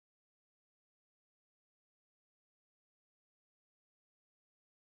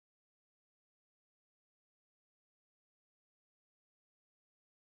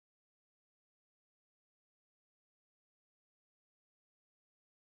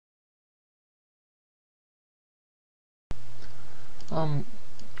Oh,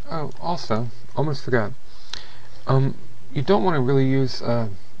 also, almost forgot. You don't want to really use, a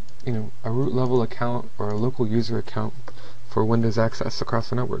root level account or a local user account for Windows access across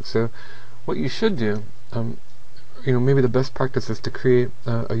the network. So, what you should do, maybe the best practice is to create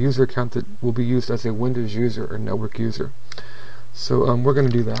a user account that will be used as a Windows user or network user. So, we're going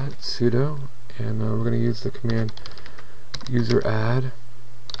to do that, sudo, and we're going to use the command useradd,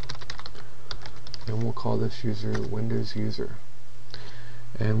 and we'll call this user Windows user.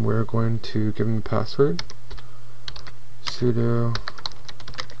 And we're going to give him the password, sudo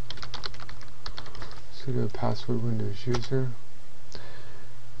password Windows user,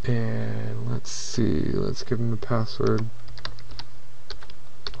 and let's give him the password.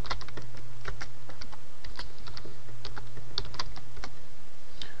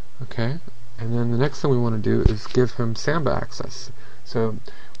 Okay, and then the next thing we want to do is give him SAMBA access. So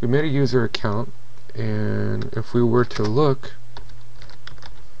we made a user account, and if we were to look,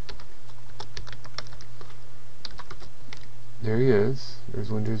 there he is.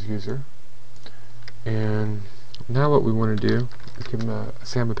 There's Windows user. And now what we want to do is give him a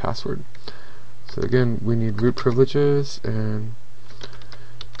SAMBA password. So again, we need root privileges, and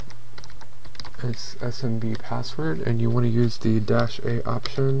it's smb password, and you want to use the -a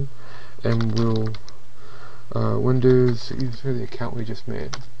option, and we'll Windows user, the account we just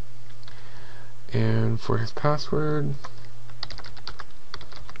made. And for his password,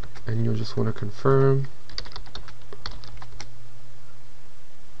 and you'll just want to confirm.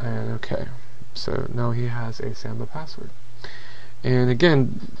 And okay, so now he has a SAMBA password. And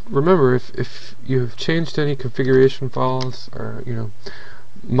again, remember, if you've changed any configuration files, or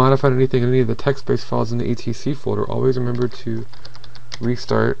modified anything in any of the text-based files in the etc folder, always remember to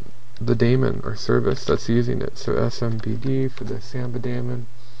restart the daemon or service that's using it. So smbd for the SAMBA daemon.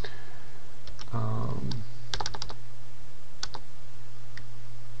 Wow.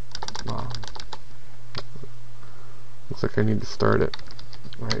 Looks like I need to start it.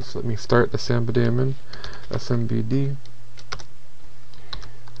 Alright, so let me start the SAMBA daemon, smbd,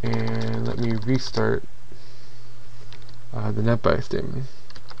 and let me restart the NetBIOS daemon.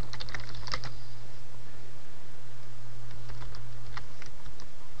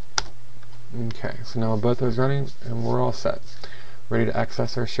 Okay, so now both those running, and we're all set, ready to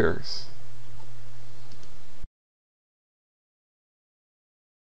access our shares.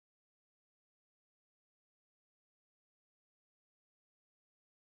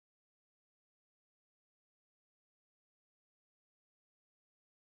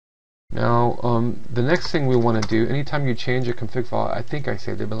 Now, the next thing we want to do, anytime you change a config file, I think I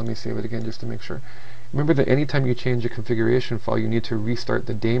saved it, but let me save it again just to make sure. Remember that anytime you change a configuration file, you need to restart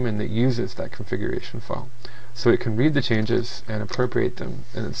the daemon that uses that configuration file, so it can read the changes and appropriate them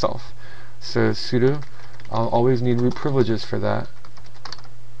in itself. So sudo, I'll always need root privileges for that.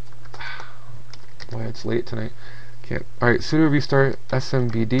 Boy, it's late tonight. Can't. Alright, sudo restart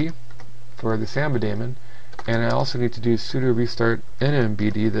smbd for the SAMBA daemon. And I also need to do sudo restart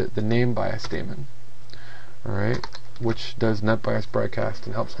nmbd, the name bias daemon, alright, which does NetBIOS broadcast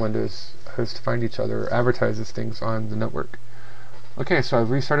and helps Windows hosts find each other or advertises things on the network. Okay, so I've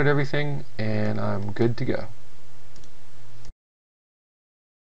restarted everything, and I'm good to go.